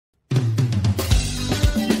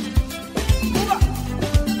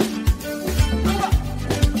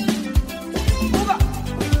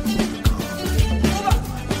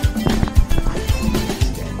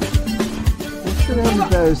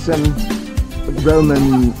those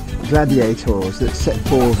Roman gladiators that set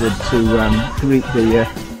forward to greet the...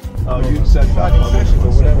 Oh, you said that or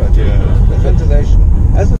whatever. Yeah. The ventilation.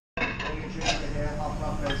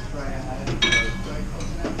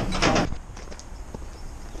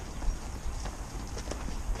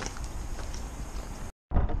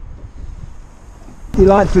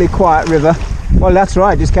 Delightfully quiet river. Well, that's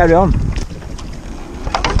right, just carry on.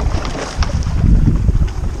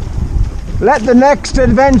 Let the next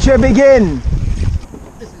adventure begin.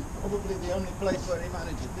 This is probably the only place where he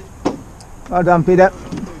manages it. Well done, Peter. So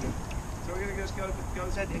we're going to just go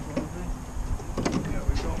setting. Yeah,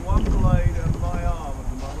 we've got one blade at my arm at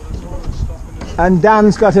the moment. That's all that's stopping us. And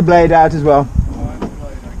Dan's got a blade out as well. Alright,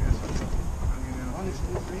 blade, I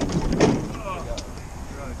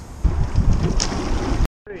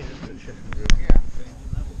guess.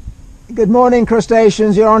 Good morning,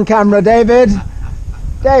 crustaceans. You're on camera, David.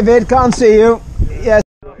 David, can't see you. Yes.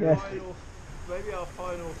 Yes. Maybe our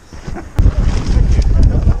final.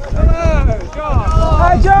 Hello, John.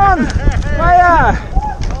 Hi, John.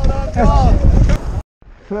 Hiya.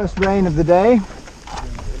 First rain of the day.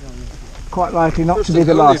 Quite likely not to be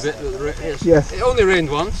the last. Yes. It only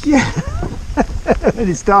rained once. Yeah.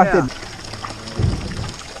 It started.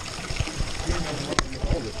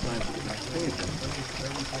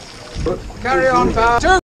 Yeah. Carry on, pal.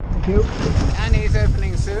 Thank you. Annie's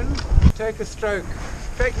opening soon. Take a stroke.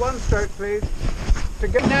 Take one stroke, please. To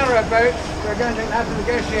get narrow boat, we're going to have to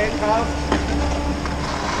negotiate fast.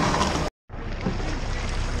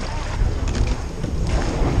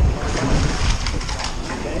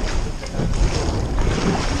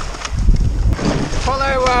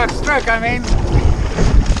 Follow stroke, I mean.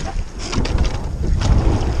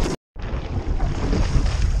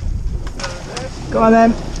 Go on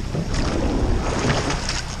then.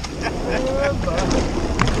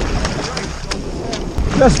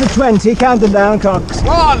 Just for 20, count them down, Cox.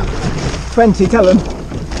 1, 20, tell them.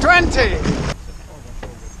 20.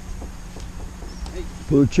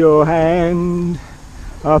 Put your hand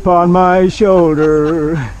upon my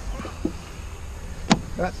shoulder.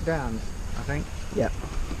 That's down, I think. Yeah.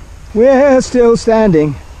 We're still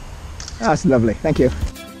standing. That's lovely, thank you.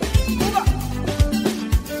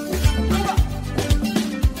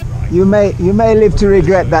 You may live to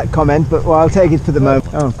regret that comment, but well, I'll take it for the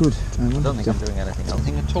moment. Oh, good. I don't think I'm doing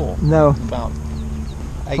anything at all. No. About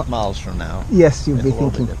 8 miles from now. Yes, you'll be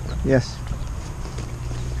thinking. Yes.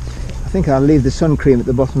 I think I'll leave the sun cream at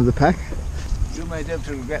the bottom of the pack. You may live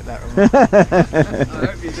to regret that. I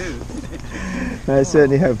hope you do. I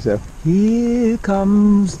certainly hope so. Here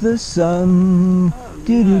comes the sun.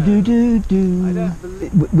 Do do do do do.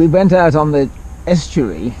 We went out on the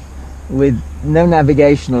estuary with no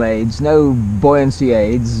navigational aids, no buoyancy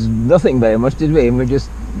aids, nothing very much, did we? And we just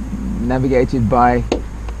navigated by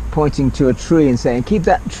pointing to a tree and saying, keep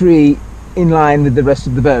that tree in line with the rest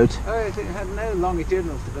of the boat. Oh, it had no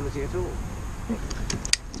longitudinal stability at all.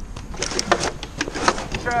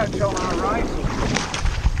 Church on our right.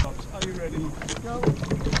 Are you ready? Go.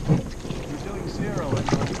 We're doing 0 at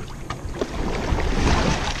the moment.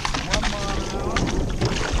 1 mile an hour.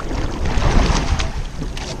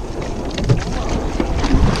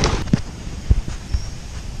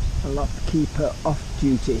 A lockkeeper off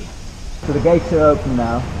duty. So the gates are open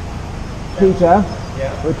now. Peter,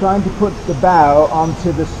 we're trying to put the bow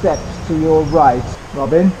onto the steps to your right.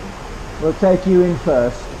 Robin, we'll take you in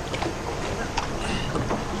first.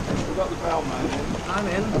 We've got the bellman in. I'm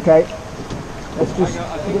in. Okay. Let's just...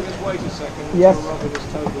 I think just wait a second. Yes. Until Robin is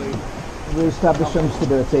totally... re-establish some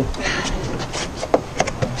stability.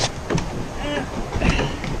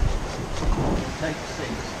 Take 6.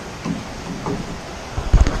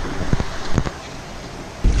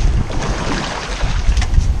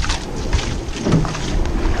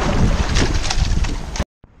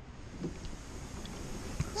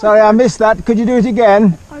 Sorry, I missed that. Could you do it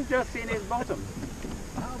again? I've just seen his bottom.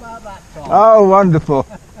 How about that, Tom? Oh, wonderful.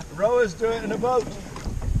 Rowers do it in a boat.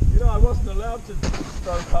 You know, I wasn't allowed to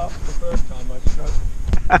stroke half the first time I stroked.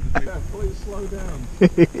 Yeah, please slow down.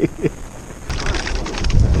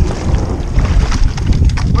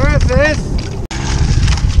 Where is this?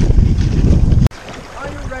 Are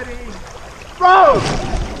you ready? Row!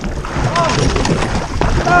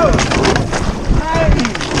 Row! 9!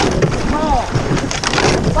 5!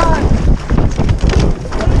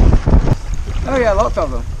 Oh yeah, lots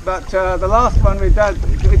of them. But the last one we did,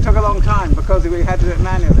 it took a long time because we had to do it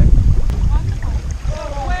manually.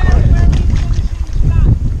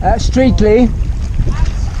 Streatley,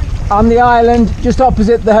 on the island just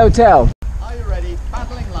opposite the hotel. Are you ready?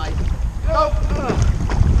 Paddling light. Go!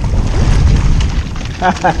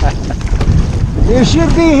 You should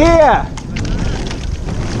be here.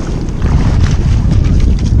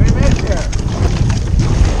 We missed you.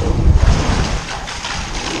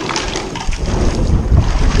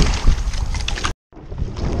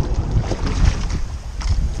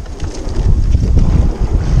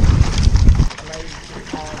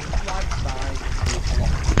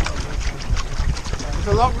 Is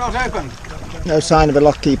the lock not open? No sign of a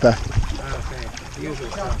lock keeper. Okay. Usual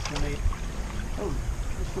stuff. Oh,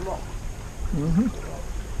 it's the lock.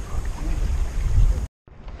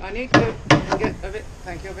 I need to get a bit,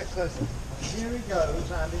 thank you, a bit closer. Here he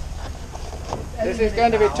goes, Andy. This is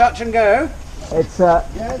going to be touch and go. It's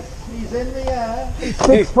Yes, he's in the air.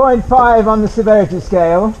 6.5 on the severity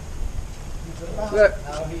scale. Look,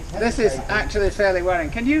 this is actually fairly worrying.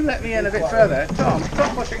 Can you let me in a bit further? Tom,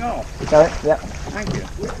 stop pushing off. Sorry, yeah. Thank you.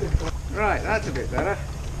 Right, that's a bit better.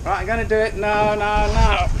 Right, I'm going to do it. No.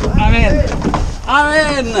 I'm in. I'm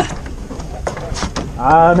in.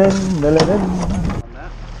 I'm in the living.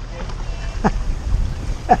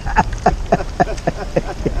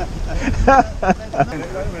 Wait a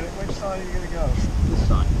minute, which side are you going to go? This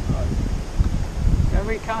side. Right. Can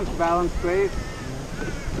we counterbalance, please?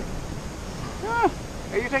 Ah,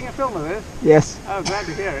 are you taking a film of this? Yes. Oh, glad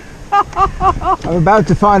to hear it. I'm about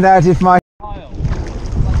to find out if my Tile.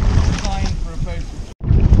 Like a sign for a boat.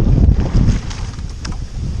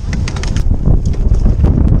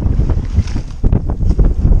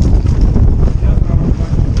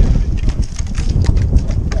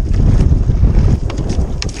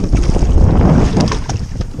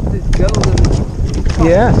 This golden.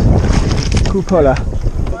 yes cupola.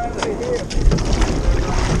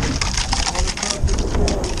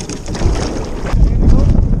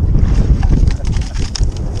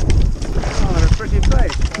 Oh, what a pretty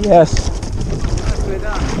place. Yes. Nicely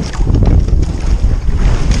done.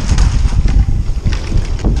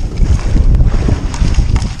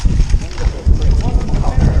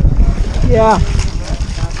 Yeah.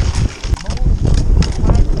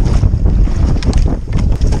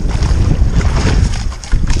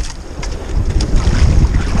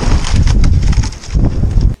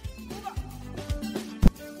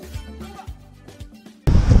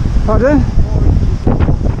 Pardon? Doing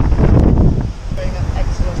an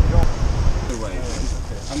excellent job.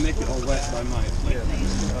 I'll make it all wet by my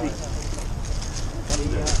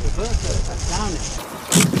Oh,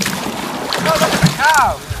 look at the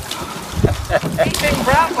cow! Eating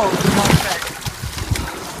brambles, for God's sake.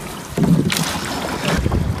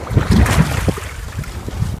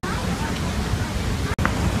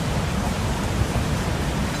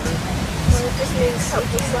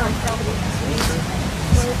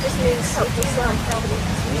 This means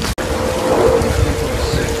something.